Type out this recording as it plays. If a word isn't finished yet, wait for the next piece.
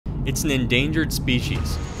It's an endangered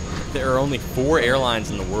species. There are only 4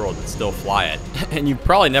 airlines in the world that still fly it, and you've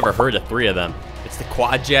probably never heard of 3 of them. It's the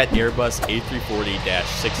quadjet Airbus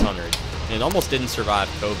A340-600, and it almost didn't survive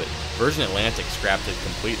COVID. Virgin Atlantic scrapped it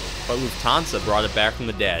completely, but Lufthansa brought it back from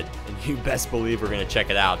the dead, and you best believe we're going to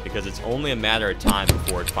check it out because it's only a matter of time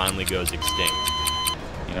before it finally goes extinct.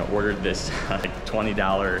 You know, ordered this $20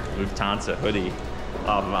 Lufthansa hoodie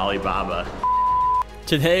off of Alibaba.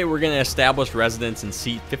 Today we're going to establish residence and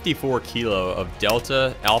seat 54 kilo of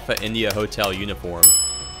Delta Alpha India Hotel uniform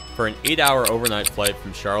for an 8-hour overnight flight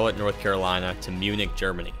from Charlotte, North Carolina to Munich,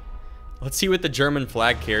 Germany. Let's see what the German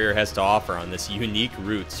flag carrier has to offer on this unique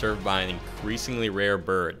route served by an increasingly rare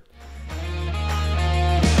bird.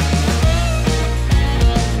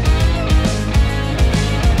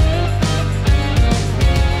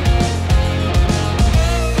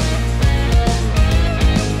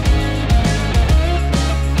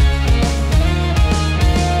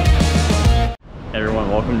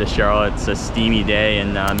 Welcome to Charlotte. It's a steamy day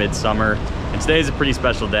in midsummer, and today is a pretty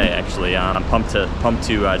special day actually. I'm pumped to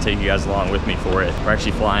take you guys along with me for it. We're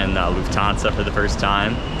actually flying Lufthansa for the first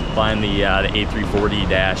time, flying the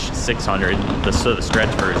A340-600, the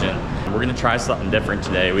stretch version. We're gonna try something different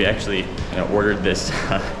today. We actually ordered this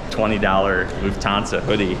 $20 Lufthansa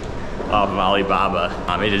hoodie off of Alibaba.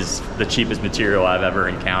 It is the cheapest material I've ever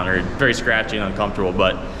encountered. Very scratchy and uncomfortable,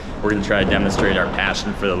 but we're going to try to demonstrate our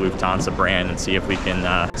passion for the Lufthansa brand and see if we can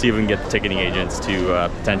get the ticketing agents to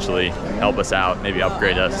potentially help us out, maybe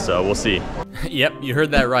upgrade us. So we'll see. Yep, you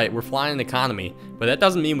heard that right. We're flying economy, but that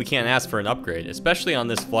doesn't mean we can't ask for an upgrade, especially on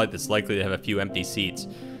this flight that's likely to have a few empty seats.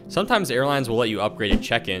 Sometimes airlines will let you upgrade at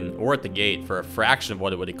check-in or at the gate for a fraction of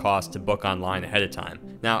what it would cost to book online ahead of time.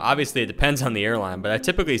 Now, obviously it depends on the airline, but I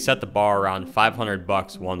typically set the bar around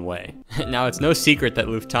 $500 one way. Now, it's no secret that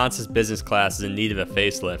Lufthansa's business class is in need of a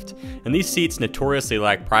facelift, and these seats notoriously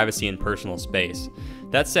lack privacy and personal space.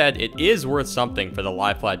 That said, it is worth something for the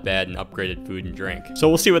lie-flat bed and upgraded food and drink. So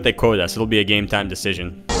we'll see what they quote us. It'll be a game time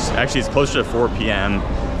decision. Actually, it's closer to 4 p.m.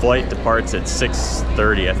 Flight departs at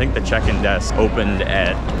 6:30. I think the check-in desk opened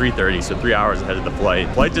at 3:30, so 3 hours ahead of the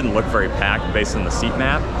flight. Flight didn't look very packed based on the seat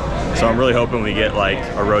map, so I'm really hoping we get like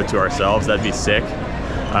a row to ourselves. That'd be sick.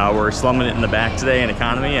 We're slumming it in the back today in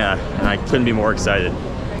economy, and I couldn't be more excited.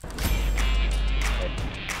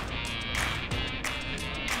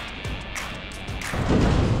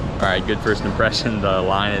 All right, good first impression. The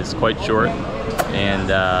line is quite short, and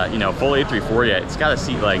full A340, it's got to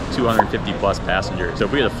seat like 250 plus passengers. So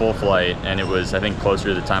if we had a full flight and it was, I think, closer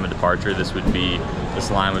to the time of departure, this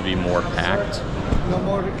line would be more packed.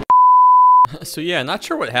 So yeah, not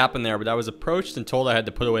sure what happened there, but I was approached and told I had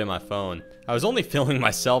to put away my phone. I was only filming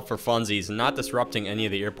myself for funsies and not disrupting any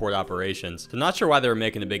of the airport operations. So not sure why they were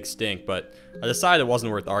making a big stink, but I decided it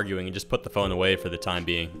wasn't worth arguing and just put the phone away for the time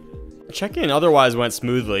being. Check-in otherwise went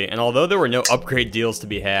smoothly, and although there were no upgrade deals to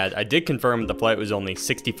be had, I did confirm that the flight was only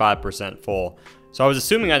 65% full, so I was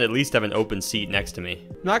assuming I'd at least have an open seat next to me.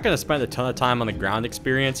 I'm not going to spend a ton of time on the ground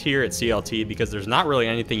experience here at CLT because there's not really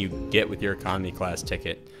anything you get with your economy class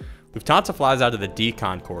ticket. Lufthansa flies out of the D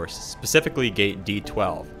concourse, specifically gate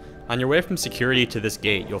D12. On your way from security to this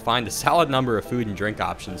gate, you'll find a solid number of food and drink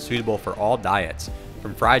options suitable for all diets,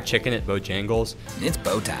 from fried chicken at Bojangles, it's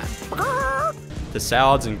bow time, to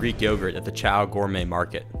salads and Greek yogurt at the Chow Gourmet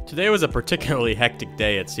Market. Today was a particularly hectic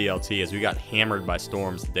day at CLT as we got hammered by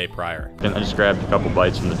storms the day prior. I just grabbed a couple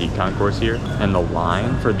bites from the D concourse here, and the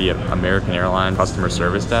line for the American Airline customer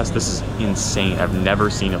service desk, this is insane. I've never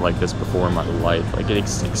seen it like this before in my life. Like,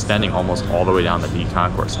 it's extending almost all the way down the D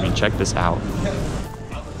concourse. I mean, check this out.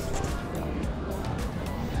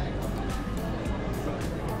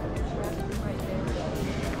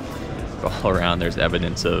 All around there's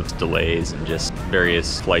evidence of delays and just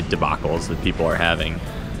various flight debacles that people are having.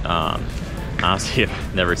 Honestly,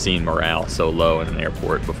 I've never seen morale so low in an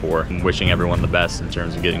airport before. I'm wishing everyone the best in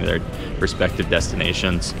terms of getting to their respective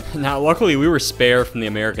destinations. Now, luckily we were spare from the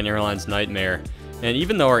American Airlines nightmare, and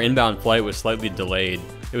even though our inbound flight was slightly delayed,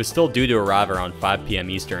 it was still due to arrive around 5 p.m.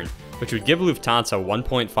 Eastern, which would give Lufthansa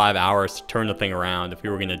 1.5 hours to turn the thing around if we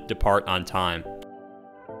were going to depart on time.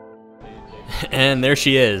 And there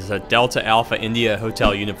she is, a Delta Alpha India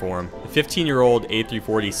Hotel uniform, a 15-year-old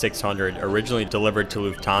A340-600 originally delivered to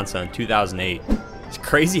Lufthansa in 2008. It's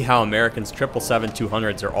crazy how Americans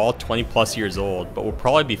 777-200s are all 20 plus years old, but will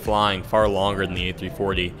probably be flying far longer than the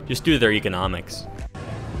A340, just due to their economics.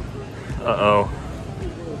 Uh-oh.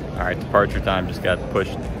 All right, departure time just got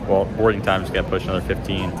pushed. Well, boarding time just got pushed another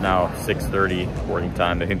 15. It's now 6:30 boarding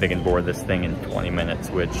time. They think they can board this thing in 20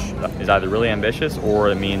 minutes, which is either really ambitious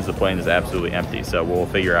or it means the plane is absolutely empty. So we'll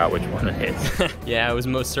figure out which one it is. Yeah, it was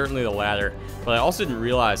most certainly the latter. But I also didn't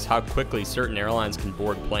realize how quickly certain airlines can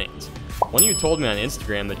board planes. One of you told me on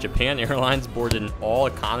Instagram that Japan Airlines boarded an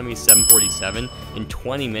all-economy 747 in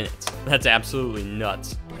 20 minutes. That's absolutely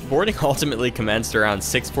nuts. Boarding ultimately commenced around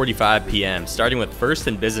 6:45 p.m., starting with first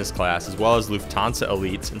and business class, as well as Lufthansa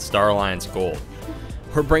Elites and Star Alliance Gold.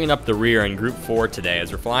 We're bringing up the rear in Group 4 today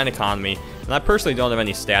as we're flying economy, and I personally don't have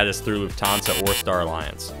any status through Lufthansa or Star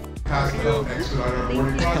Alliance. Thanks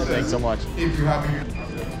so much.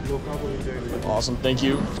 Awesome, thank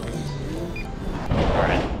you. All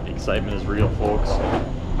right, the excitement is real, folks.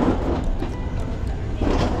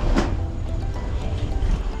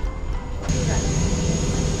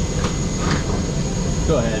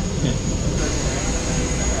 Go ahead.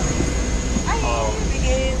 Hi,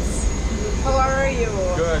 how are you?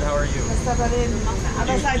 Good, how are you?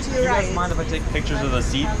 Other side to your right. Do you guys mind if I take pictures of the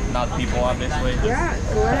seat, not the people, obviously? Yeah,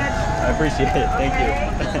 go ahead. I appreciate it, thank you.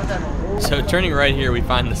 So turning right here, we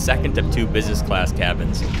find the second of 2 business class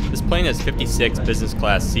cabins. This plane has 56 business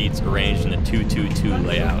class seats arranged in a 2-2-2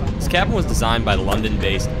 layout. This cabin was designed by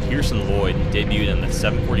London-based Pearson Lloyd and debuted on the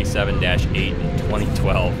 747-8 in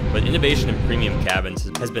 2012. But innovation in premium cabins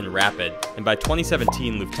has been rapid, and by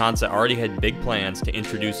 2017, Lufthansa already had big plans to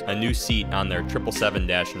introduce a new seat on their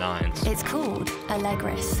 777-9s. It's called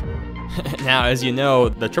Allegris. Now, as you know,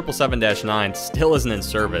 the 777-9 still isn't in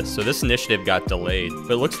service, so this initiative got delayed.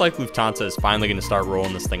 But it looks like Lufthansa is finally going to start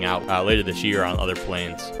rolling this thing out later this year on other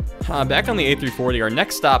planes. Back on the A340, our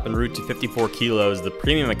next stop en route to 54 kilos is the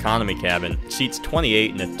premium economy cabin, which seats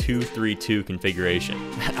 28 in a 2-3-2 configuration.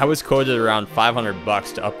 I was quoted around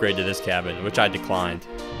 $500 to upgrade to this cabin, which I declined.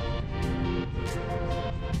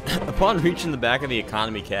 Upon reaching the back of the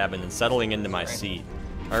economy cabin and settling into my seat,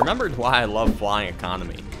 I remembered why I love flying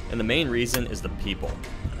economy, and the main reason is the people.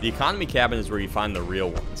 The economy cabin is where you find the real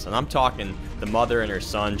ones, and I'm talking the mother and her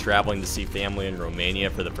son traveling to see family in Romania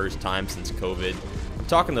for the first time since COVID. I'm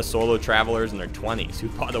talking the solo travelers in their 20s who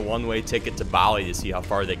bought a one-way ticket to Bali to see how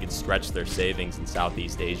far they could stretch their savings in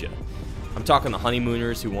Southeast Asia. I'm talking the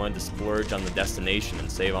honeymooners who wanted to splurge on the destination and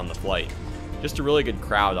save on the flight. Just a really good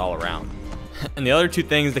crowd all around. And the other 2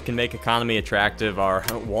 things that can make economy attractive are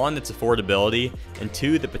 1, its affordability, and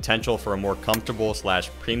 2, the potential for a more comfortable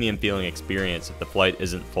 / premium feeling experience if the flight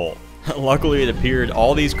isn't full. Luckily, it appeared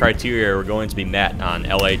all these criteria were going to be met on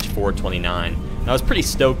LH429, and I was pretty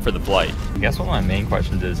stoked for the flight. I guess one of my main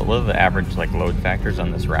questions is, what are the average load factors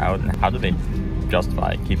on this route, and how do they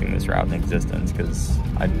justify keeping this route in existence? Because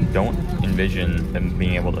I don't envision them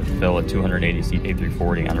being able to fill a 280-seat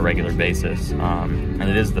A340 on a regular basis, and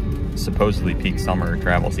it is the supposedly peak summer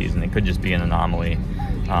travel season. It could just be an anomaly,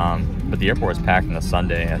 but the airport is packed on a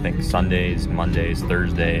Sunday. I think Sundays, Mondays,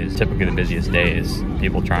 Thursdays, typically the busiest days.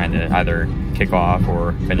 People trying to either kick off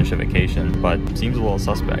or finish a vacation, but it seems a little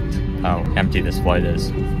suspect how empty this flight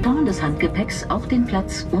is. Vorn des Handgepäcks auch den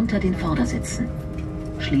Platz unter den Vordersitzen.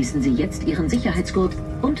 Schließen Sie jetzt Ihren Sicherheitsgurt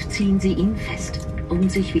und ziehen Sie ihn fest. Um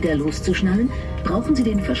sich wieder loszuschnallen, brauchen Sie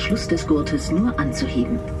den Verschluss des Gurtes nur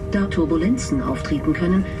anzuheben. Da Turbulenzen auftreten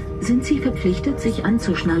können, sind Sie verpflichtet, sich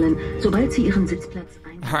anzuschnallen, sobald Sie Ihren Sitzplatz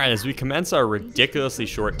einnehmen. Alright, as we commence our ridiculously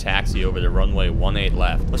short taxi over the runway 18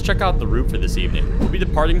 left, let's check out the route for this evening. We'll be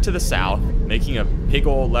departing to the south, making a big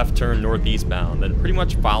old left turn northeastbound, then pretty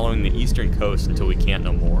much following the eastern coast until we can't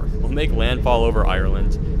no more. We'll make landfall over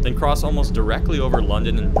Ireland, then cross almost directly over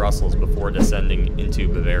London and Brussels before descending into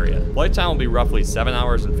Bavaria. Flight time will be roughly 7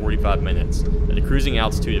 hours and 45 minutes at a cruising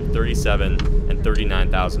altitude of 37 and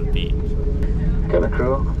 39,000 feet. Cabin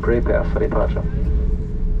crew, prepare for departure.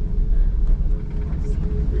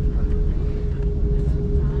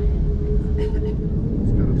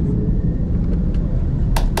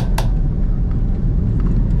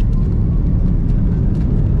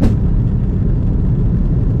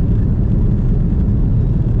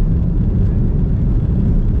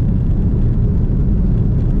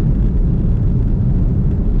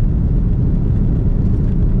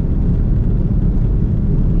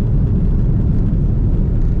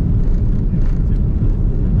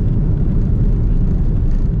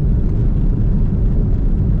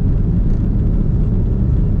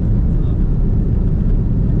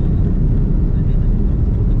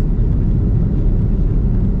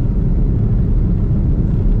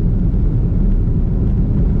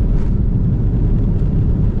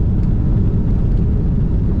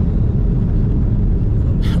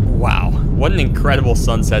 What an incredible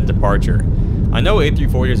sunset departure. I know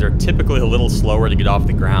A340s are typically a little slower to get off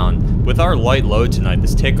the ground. With our light load tonight,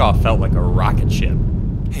 this takeoff felt like a rocket ship.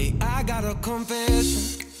 Hey, I got a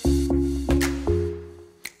confession.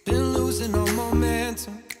 Been losing all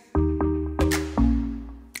momentum.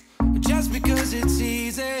 Just because it's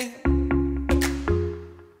easy,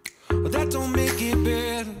 well, that don't make it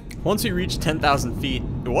better. Once we reached 10,000 feet,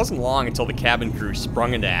 it wasn't long until the cabin crew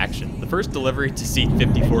sprung into action. The first delivery to seat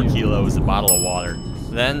 54 kilo was a bottle of water.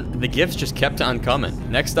 Then, the gifts just kept on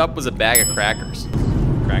coming. Next up was a bag of crackers.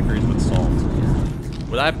 Crackers with salt.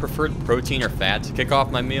 Would I have preferred protein or fat to kick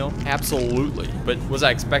off my meal? Absolutely. But was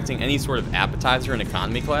I expecting any sort of appetizer in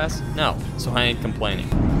economy class? No, so I ain't complaining.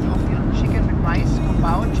 Chicken with rice,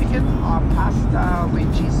 compound chicken, or pasta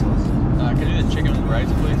with cheese sauce? Can you do the chicken with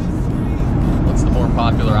rice, please? What's the more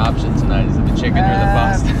popular option tonight? Is it the chicken or the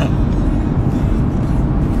pasta?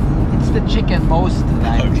 It's the chicken most of the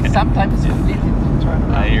time. Okay. Sometimes it's completely turned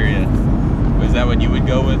around. I hear you. Was that what you would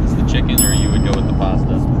go with? Is the chicken, or you would go with the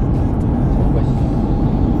pasta?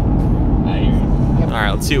 I hear you. All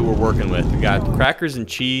right, let's see what we're working with. We got crackers and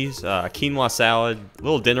cheese, a quinoa salad, a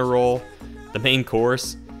little dinner roll, the main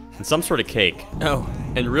course, and some sort of cake. Oh,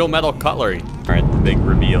 and real metal cutlery. All right, the big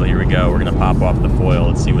reveal. Here we go. We're gonna pop off the foil.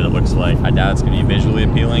 Let's see what it looks like. I doubt it's gonna be visually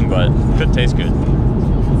appealing, but it could taste good.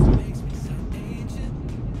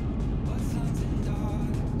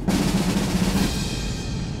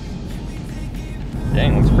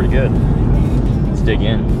 Dang, looks pretty good. Let's dig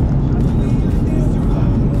in.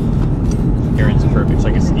 Carrot's perfect. It's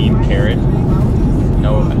like a steamed carrot.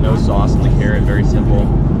 No sauce in the carrot. Very simple,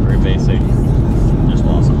 very basic. Just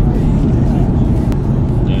awesome.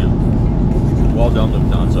 Damn. Well done,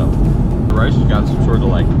 Lufthansa. The rice has got some sort of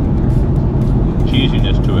like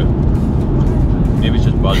cheesiness to it. Maybe it's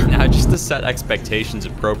just butter. Now, just to set expectations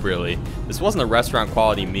appropriately, this wasn't a restaurant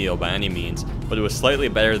quality meal by any means, but it was slightly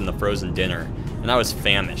better than the frozen dinner. And I was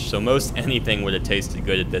famished, so most anything would have tasted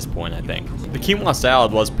good at this point, I think. The quinoa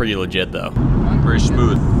salad was pretty legit, though. Very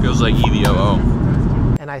smooth. Feels like EVOO.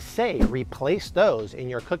 And I say replace those in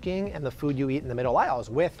your cooking and the food you eat in the middle aisles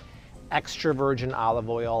with extra virgin olive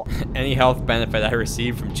oil. Any health benefit I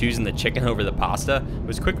received from choosing the chicken over the pasta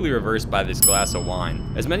was quickly reversed by this glass of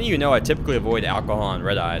wine. As many of you know, I typically avoid alcohol and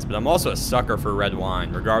red eyes, but I'm also a sucker for red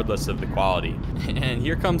wine, regardless of the quality. And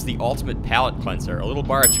here comes the ultimate palate cleanser, a little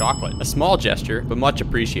bar of chocolate. A small gesture, but much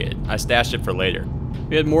appreciated. I stashed it for later.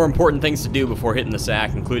 We had more important things to do before hitting the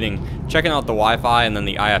sack, including checking out the Wi-Fi and then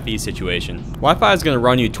the IFE situation. Wi-Fi is going to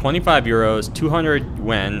run you 25 euros, 200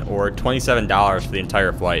 yuan, or $27 for the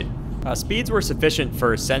entire flight. Speeds were sufficient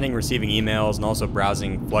for sending, receiving emails, and also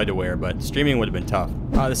browsing FlightAware, but streaming would have been tough.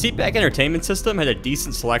 The seatback entertainment system had a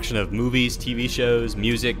decent selection of movies, TV shows,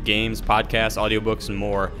 music, games, podcasts, audiobooks, and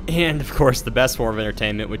more. And, of course, the best form of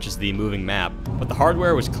entertainment, which is the moving map. But the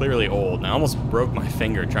hardware was clearly old, and I almost broke my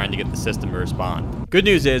finger trying to get the system to respond. Good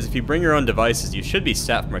news is, if you bring your own devices, you should be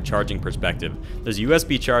set from a charging perspective. There's a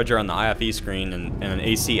USB charger on the IFE screen and an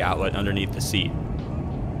AC outlet underneath the seat.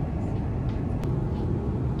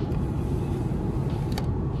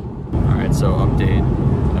 Alright, so update.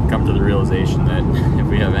 I've come to the realization that if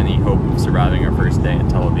we have any hope of surviving our first day in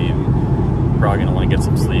Tel Aviv, we're probably going to want to get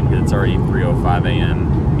some sleep because it's already 3:05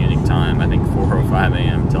 a.m. Munich time, I think 4:05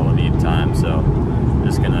 a.m. Tel Aviv time, so I'm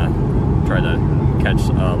just going to try to catch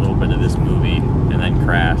a little bit of this movie and then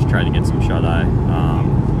crash, try to get some shut-eye.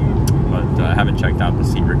 But I haven't checked out the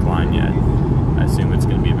seat recline yet. I assume it's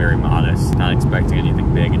going to be very modest. Not expecting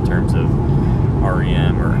anything big in terms of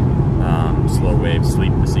REM or slow wave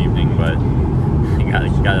sleep this evening, but you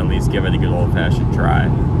gotta at least give it a good old-fashioned try.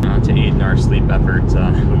 To aid in our sleep efforts,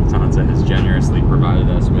 Lufthansa has generously provided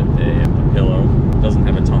us with a pillow. It doesn't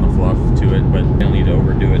have a ton of fluff to it, but you don't need to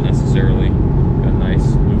overdo it necessarily. Got a nice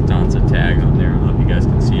Lufthansa tag on there. I don't know if you guys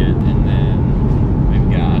can see it. And then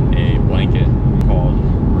we've got a blanket called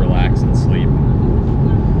Relax and Sleep.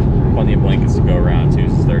 Plenty of blankets to go around too,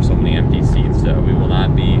 since there are so many empty seats, so we will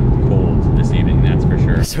not be cold this evening, that's for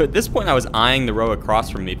sure. So at this point I was eyeing the row across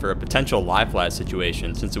from me for a potential lie-flat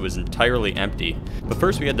situation since it was entirely empty. But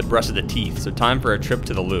first we had to brush the teeth, so time for a trip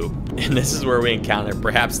to the loo. And this is where we encounter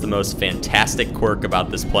perhaps the most fantastic quirk about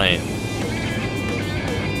this plane.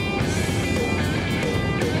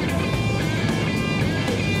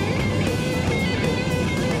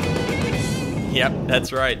 Yep,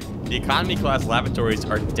 that's right. The economy class lavatories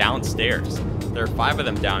are downstairs. There are 5 of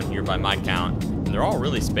them down here by my count, and they're all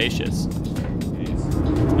really spacious.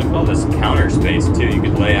 Look at all this counter space too. You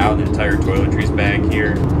could lay out an entire toiletries bag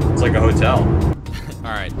here. It's like a hotel.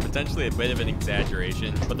 Alright, potentially a bit of an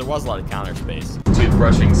exaggeration, but there was a lot of counter space.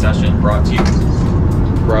 Toothbrushing session brought to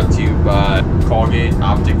you by Colgate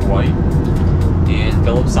Optic White and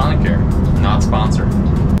Philips Sonicare, not sponsored.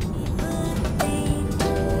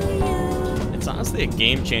 It's honestly a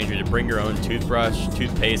game changer to bring your own toothbrush,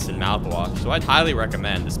 toothpaste, and mouthwash, so I'd highly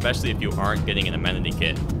recommend, especially if you aren't getting an amenity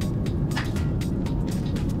kit.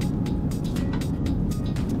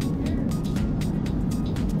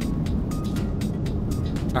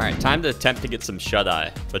 Alright, time to attempt to get some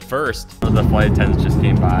shut-eye. But first, the flight attendants just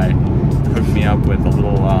came by, hooked me up with a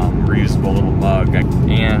little reusable little mug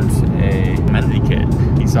and a amenity kit.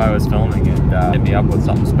 He saw I was filming and hit me up with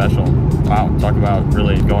something special. Wow, talk about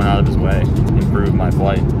really going out of his way to improve my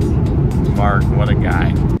flight. Mark, what a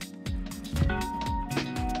guy.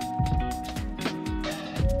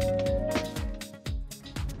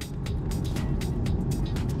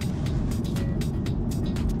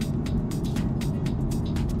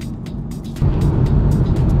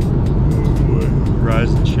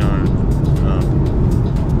 Rise and shine.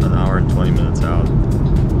 An hour and 20 minutes out.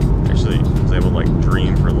 Actually, I was able to like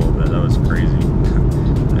dream for a little bit. That was crazy.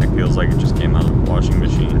 Neck feels like it just came out of a washing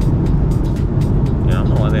machine. Yeah, I don't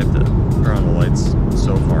know why they have to turn on the lights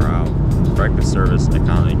so far out. Breakfast service and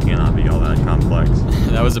economy cannot be all that complex.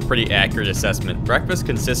 That was a pretty accurate assessment. Breakfast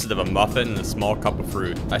consisted of a muffin and a small cup of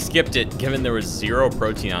fruit. I skipped it given there was zero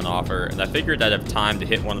protein on offer, and I figured I'd have time to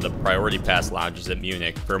hit one of the priority pass lounges at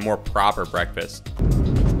Munich for a more proper breakfast. Do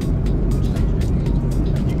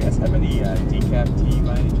you guys have any decaf tea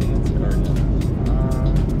by any chance? Or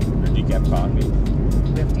decaf coffee?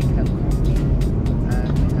 We have decaf coffee and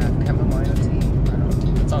we have chamomile tea.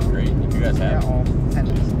 That sounds great. If you guys have. They're all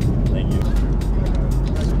pennies. Thank you.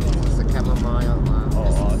 This is the chamomile. Oh,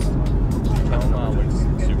 awesome. Chamomile looks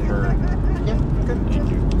superb. Yeah, good. Thank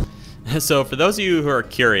you. So for those of you who are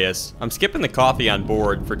curious, I'm skipping the coffee on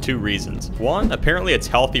board for two reasons. One, apparently it's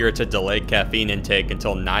healthier to delay caffeine intake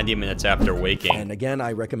until 90 minutes after waking. And again,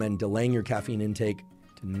 I recommend delaying your caffeine intake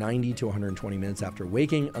to 90 to 120 minutes after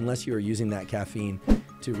waking, unless you are using that caffeine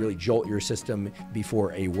to really jolt your system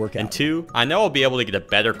before a workout. And two, I know I'll be able to get a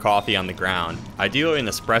better coffee on the ground, ideally an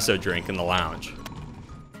espresso drink in the lounge.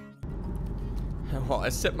 While I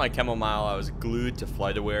sipped my chamomile, I was glued to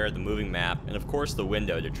FlightAware, the moving map, and of course the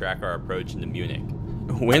window to track our approach into Munich.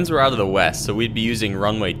 Winds were out of the west, so we'd be using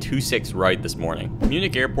runway 26 right this morning.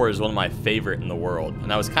 Munich airport is one of my favorite in the world,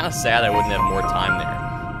 and I was kind of sad I wouldn't have more time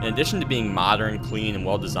there. In addition to being modern, clean, and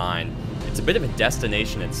well designed, it's a bit of a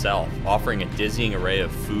destination itself, offering a dizzying array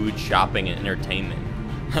of food, shopping, and entertainment.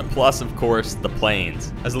 Plus, of course, the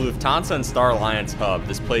planes. As a Lufthansa and Star Alliance hub,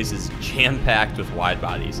 this place is jam-packed with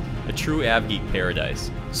wide-bodies, a true avgeek paradise.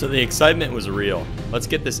 So the excitement was real. Let's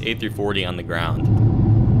get this A340 on the ground.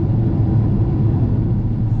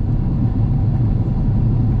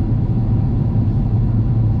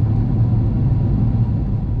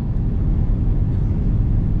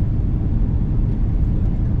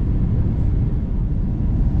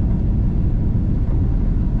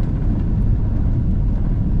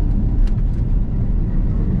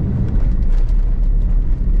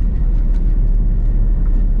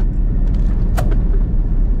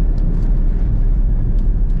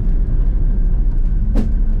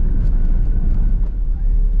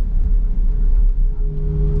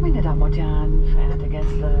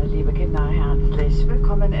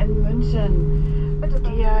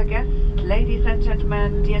 Dear guests, ladies and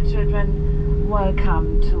gentlemen, dear children,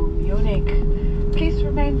 welcome to Munich. Please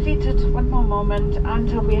remain seated one more moment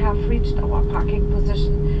until we have reached our parking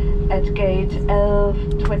position at gate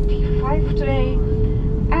L25 today,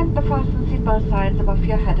 and the fasten seatbelt signs above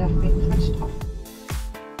your head have been switched off.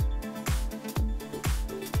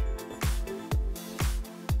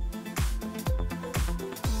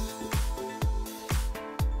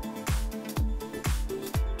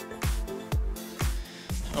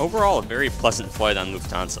 Overall, a very pleasant flight on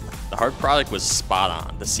Lufthansa. The hard product was spot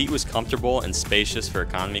on. The seat was comfortable and spacious for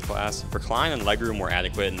economy class. Recline and legroom were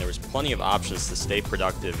adequate, and there was plenty of options to stay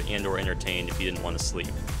productive and or entertained if you didn't want to sleep.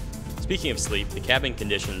 Speaking of sleep, the cabin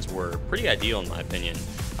conditions were pretty ideal in my opinion.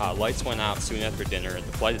 Lights went out soon after dinner.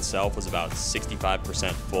 The flight itself was about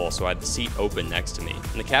 65% full, so I had the seat open next to me.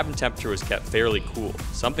 And the cabin temperature was kept fairly cool,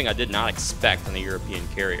 something I did not expect on a European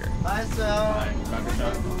carrier. Bye, Sal.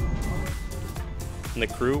 And the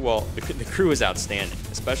crew, well, the crew was outstanding,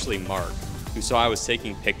 especially Mark, who saw I was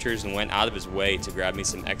taking pictures and went out of his way to grab me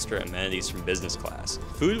some extra amenities from business class.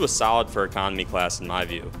 Food was solid for economy class in my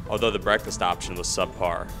view, although the breakfast option was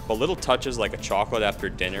subpar. But little touches like a chocolate after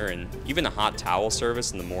dinner and even a hot towel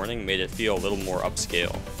service in the morning made it feel a little more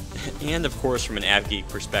upscale. And of course, from an AvGeek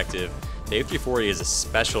perspective, the A340 is a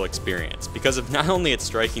special experience because of not only its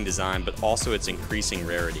striking design, but also its increasing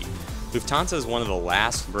rarity. Lufthansa is one of the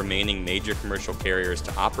last remaining major commercial carriers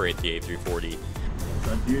to operate the A340.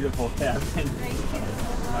 It's a beautiful cabin.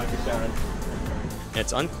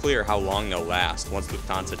 It's unclear how long they'll last once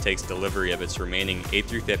Lufthansa takes delivery of its remaining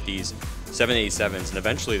A350s, 787s, and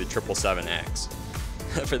eventually the 777X.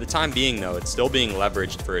 For the time being though, it's still being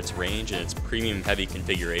leveraged for its range and its premium heavy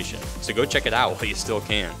configuration, so go check it out while you still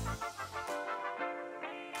can.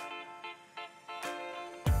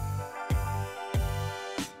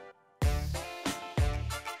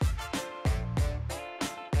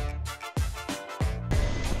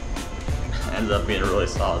 Ends up being a really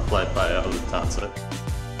solid flight by Lufthansa.